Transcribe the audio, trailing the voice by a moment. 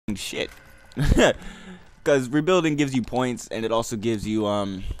shit. Because rebuilding gives you points, and it also gives you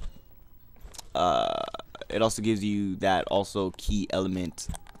that also key element.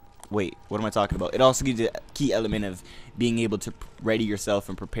 Wait, what am I talking about? It also gives you a key element of being able to ready yourself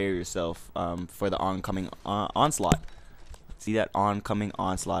and prepare yourself for the oncoming onslaught. See that oncoming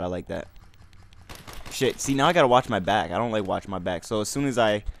onslaught? I like that. Shit. See, now I gotta watch my back. I don't like watching my back. So as soon as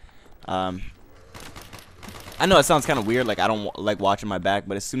I know it sounds kind of weird, like I don't like watching my back,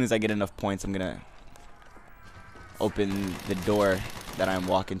 but as soon as I get enough points, I'm gonna open the door that I'm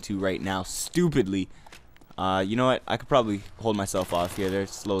walking to right now. Stupidly. You know what? I could probably hold myself off here. They're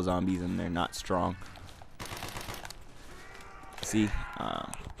slow zombies and they're not strong. See,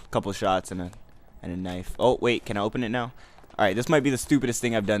 couple shots and a knife. Oh wait, can I open it now? All right, this might be the stupidest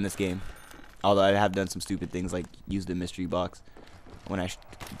thing I've done this game. Although I have done some stupid things like use the mystery box when I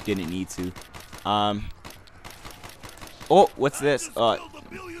didn't need to. Oh, what's this?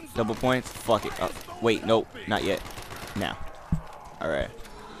 Double points. Fuck it. Wait, nope, not yet. Now. All right.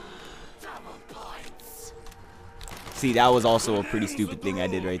 See, that was also a pretty stupid thing I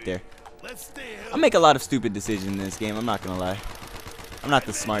did right there. I make a lot of stupid decisions in this game. I'm not gonna lie. I'm not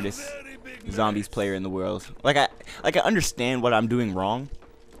the smartest zombies player in the world. Like I understand what I'm doing wrong.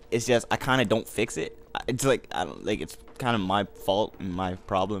 It's just I kind of don't fix it. It's like I don't like. It's kind of my fault and my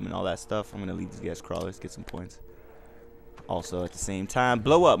problem and all that stuff. I'm gonna leave these guys crawlers, get some points. Also at the same time,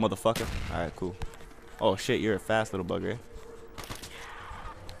 blow up, motherfucker. All right, cool. Oh shit, you're a fast little bugger.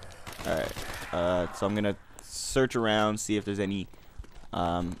 All right. So I'm gonna search around, see if there's any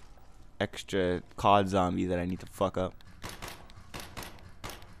extra COD zombies that I need to fuck up.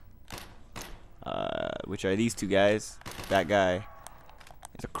 Which are these two guys? That guy.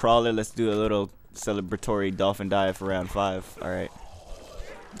 It's a crawler. Let's do a little celebratory dolphin dive for round 5. All right.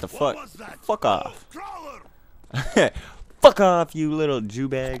 The fuck? Fuck off. Fuck off, you little Jew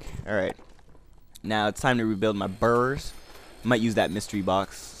bag. All right. Now it's time to rebuild my burrs. I might use that mystery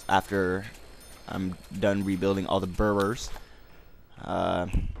box after I'm done rebuilding all the burrs.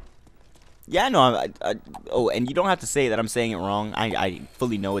 Yeah, no. Oh, and you don't have to say that I'm saying it wrong. I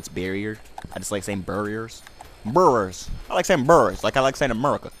fully know it's barrier. I just like saying burriers. Burrs. I like saying burrs. Like I like saying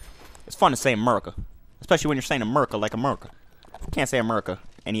America. It's fun to say America, especially when you're saying America like America. You can't say America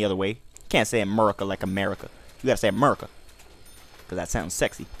any other way. You can't say America like America. You gotta say America, cause that sounds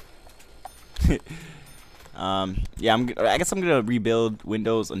sexy. Yeah, I guess I'm gonna rebuild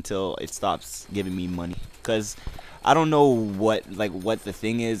Windows until it stops giving me money, cause I don't know what the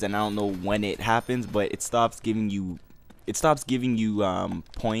thing is, and I don't know when it happens, but it stops giving you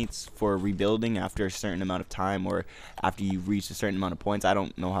points for rebuilding after a certain amount of time, or after you reach a certain amount of points. I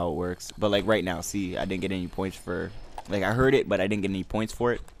don't know how it works, but like right now, see, I didn't get any points for, like, I heard it, but I didn't get any points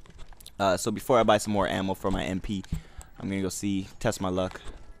for it. So before I buy some more ammo for my MP, I'm gonna go test my luck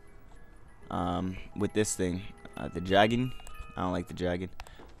with this thing, the dragon. I don't like the dragon.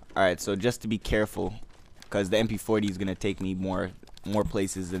 All right, so just to be careful, because the MP40 is gonna take me more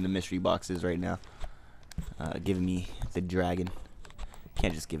places than the mystery boxes right now. Giving me the dragon.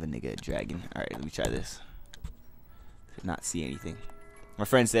 Can't just give a nigga a dragon. All right, let me try this. Did not see anything. My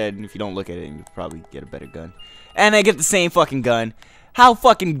friend said if you don't look at it, you'll probably get a better gun. And I get the same fucking gun. How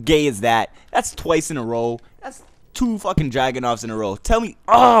fucking gay is that? That's twice in a row. That's 2 fucking Dragonoffs in a row. Tell me,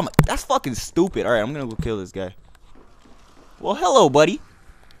 that's fucking stupid. All right, I'm gonna go kill this guy. Well, hello, buddy.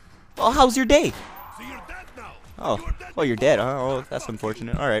 Well, how's your day? So you're dead now. Oh, you're dead, huh? Oh, that's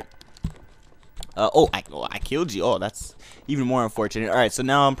unfortunate. All right. I killed you. Oh, that's even more unfortunate. All right, so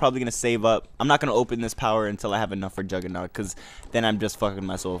now I'm probably gonna save up. I'm not gonna open this power until I have enough for Juggernaut, because then I'm just fucking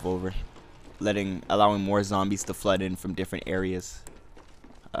myself over, allowing more zombies to flood in from different areas,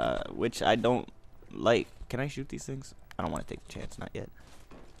 which I don't like. Can I shoot these things? I don't want to take the chance. Not yet.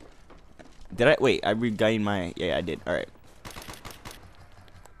 Did I? Wait, I regained my. Yeah, I did. All right.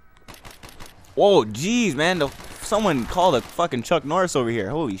 Whoa, jeez, man. Someone called a fucking Chuck Norris over here.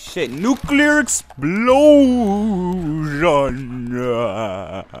 Holy shit. Nuclear explosion.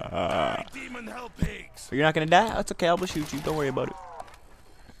 Demon hell pigs. You're not gonna die? That's okay. I'll just shoot you. Don't worry about it.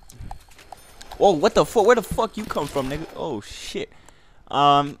 Whoa, what the fuck? Where the fuck you come from, nigga? Oh, shit.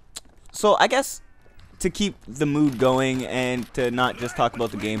 So I guess to keep the mood going and to not just talk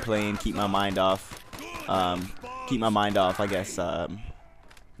about the gameplay and keep my mind off, I guess, the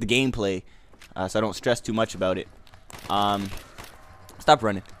gameplay, so I don't stress too much about it. Stop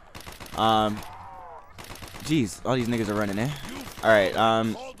running. Jeez, all these niggas are running, eh? Alright,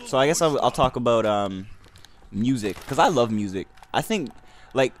 so I guess I'll talk about, music, because I love music. I think,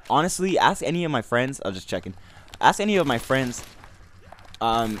 like, honestly, ask any of my friends, I'm just checking, ask any of my friends,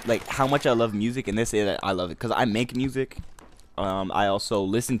 like, how much I love music, and they say that I love it, because I make music, I also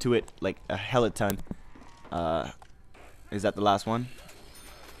listened to it like a hella ton. Is that the last one?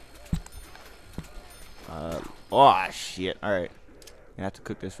 Oh shit! All right, I have to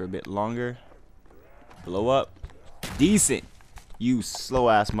cook this for a bit longer. Blow up. Decent. You slow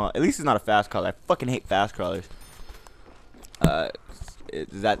ass mod. At least it's not a fast crawler. I fucking hate fast crawlers.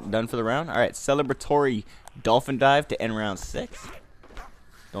 Is that done for the round? All right, celebratory dolphin dive to end round 6.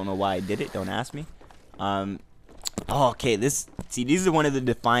 Don't know why I did it. Don't ask me. Oh, okay. These are one of the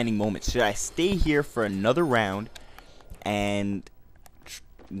defining moments. Should I stay here for another round and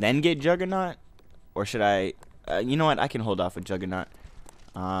then get Juggernaut, or should I? You know what? I can hold off with Juggernaut.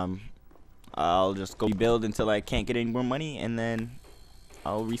 I'll just go rebuild until I can't get any more money, and then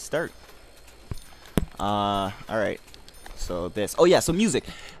I'll restart. All right. So this. Oh yeah. So music.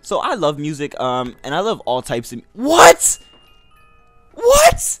 So I love music. And I love all types of. What?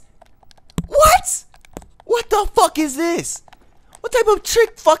 What? What? What the fuck is this? What type of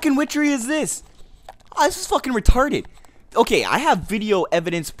trick fucking witchery is this? Oh, this is fucking retarded. Okay, I have video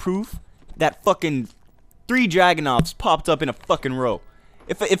evidence proof that fucking 3 Dragonoffs popped up in a fucking row.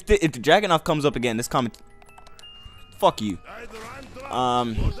 If the Dragonov comes up again, this comment. Fuck you.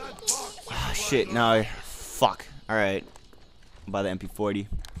 Shit. No. Fuck. All right. By the MP40.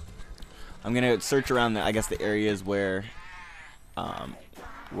 I'm gonna search around I guess the areas where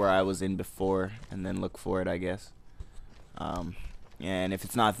I was in before, and then look for it, I guess. And if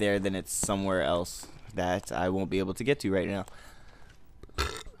it's not there, then it's somewhere else that I won't be able to get to right now,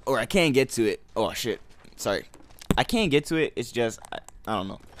 or I can't get to it. Oh shit, sorry, I can't get to it. It's just I don't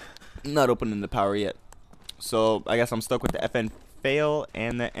know. I'm not opening the power yet, so I guess I'm stuck with the FN fail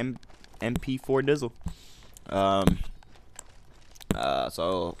and the MP4 Dizzle.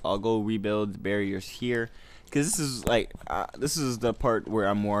 So I'll go rebuild the barriers here, because this is like this is the part where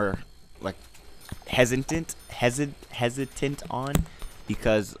I'm more like hesitant on,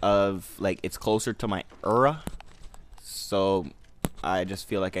 because of like it's closer to my Ura, so I just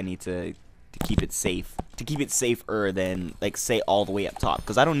feel like I need to keep it safe, safer than like say all the way up top,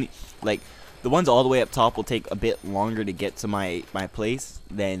 because I don't need, like the ones all the way up top will take a bit longer to get to my place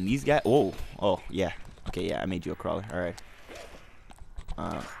than these guys. Oh yeah, okay, yeah, I made you a crawler. All right.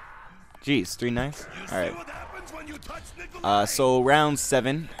 Geez, 3 nice. Alright. So round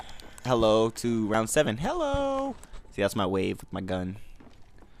 7. Hello to round 7. Hello! See, that's my wave with my gun.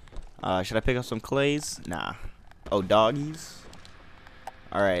 Should I pick up some clays? Nah. Oh, doggies.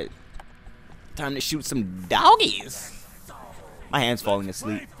 Alright. Time to shoot some doggies! My hand's falling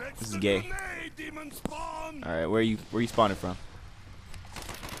asleep. This is gay. Alright, where you spawning from?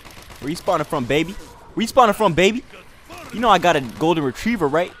 Where you spawning from, baby? Where you spawning from, baby? You know I got a golden retriever,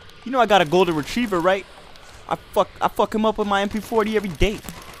 right? You know I got a golden retriever, right? I fuck him up with my MP40 every day.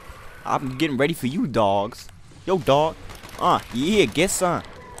 I'm getting ready for you, dogs. Yo, dog. Yeah, get some.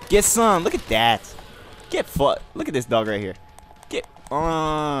 Get some. Look at that. Get fucked. Look at this dog right here. Get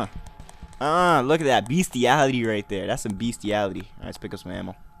look at that bestiality right there. That's some bestiality. Alright, let's pick up some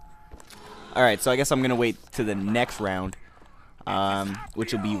ammo. Alright, so I guess I'm gonna wait to the next round.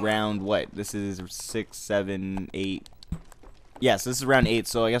 Which will be round what? This is 6, 7, 8. Yes, this is round 8,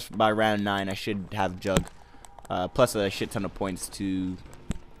 so I guess by round 9 I should have Jug, plus a shit ton of points to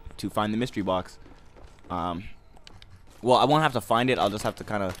find the mystery box. Well, I won't have to find it. I'll just have to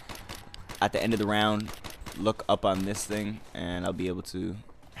kind of at the end of the round look up on this thing, and I'll be able to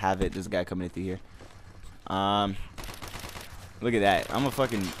have it. This guy coming in through here. Look at that. I'm a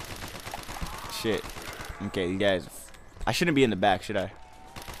fucking shit. Okay, you guys. I shouldn't be in the back, should I?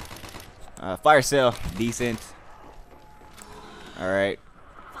 Fire sale, decent. Alright,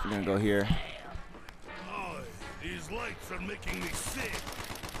 we're gonna go here. These lights are making me sick.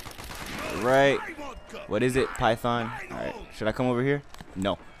 Alright, what is it, Python? Alright, should I come over here?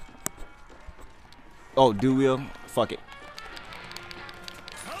 No. Oh, do wheel? Fuck it.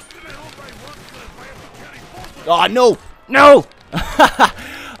 Oh no! No!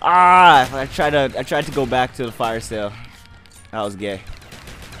 I tried to go back to the fire sale. That was gay.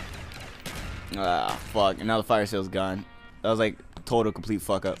 Fuck, and now the fire sale's gone. That was like total complete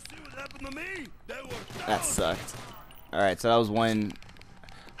fuck up. That sucked. Alright, so that was one.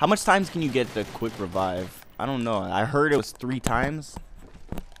 How much times can you get the quick revive? I don't know. I heard it was 3 times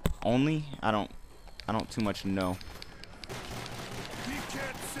only. I don't too much know.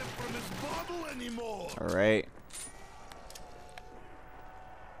 Alright.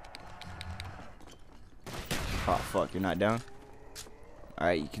 Oh fuck, you're not down?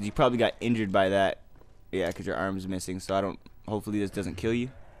 Alright, because you probably got injured by that. Yeah, because your arm's missing, so I don't. Hopefully this doesn't kill you.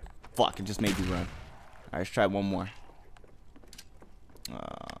 Fuck, it just made you run. Alright, let's try one more.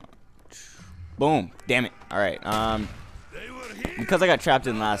 Boom. Damn it. Alright, because I got trapped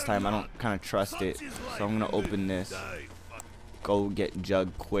in last time, I don't kind of trust it. So I'm gonna open this. Go get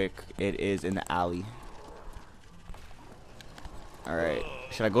Jug quick. It is in the alley. Alright.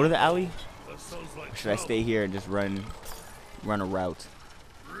 Should I go to the alley? Or should I stay here and just run a route?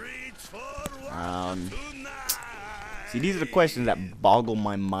 See, these are the questions that boggle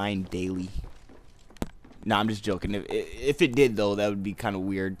my mind daily. Nah, I'm just joking. If it did, though, that would be kind of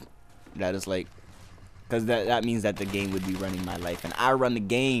weird. That is like, because that means that the game would be running my life, and I run the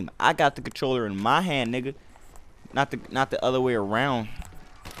game. I got the controller in my hand, nigga. Not the other way around.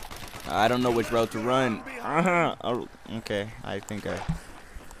 I don't know which route to run. Oh, okay, I think I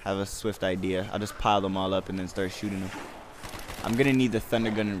have a swift idea. I'll just pile them all up and then start shooting them. I'm gonna need the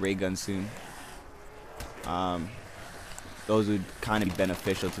thunder gun and ray gun soon. Those would kind of be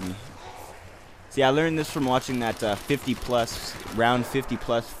beneficial to me. See, I learned this from watching that 50 plus, round 50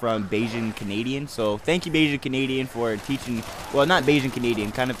 plus from Bayesian Canadian. So thank you, Bayesian Canadian, for teaching. Well, not Bayesian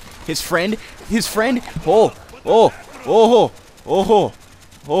Canadian, kind of his friend. Oh, oh, oh, oh, oh,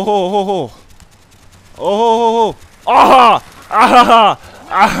 oh, oh, oh, oh, aha, aha,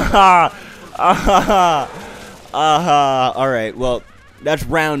 aha, aha, aha. All right, well, that's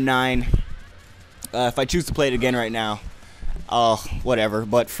round 9. If I choose to play it again right now, whatever.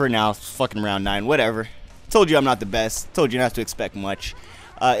 But for now, it's fucking round 9. Whatever. Told you I'm not the best. Told you not to expect much.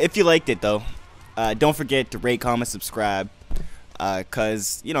 If you liked it though, don't forget to rate, comment, subscribe.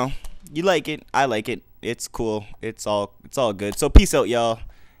 Cause you know you like it, I like it. It's cool. It's all good. So peace out, y'all,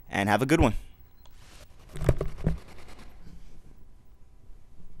 and have a good one.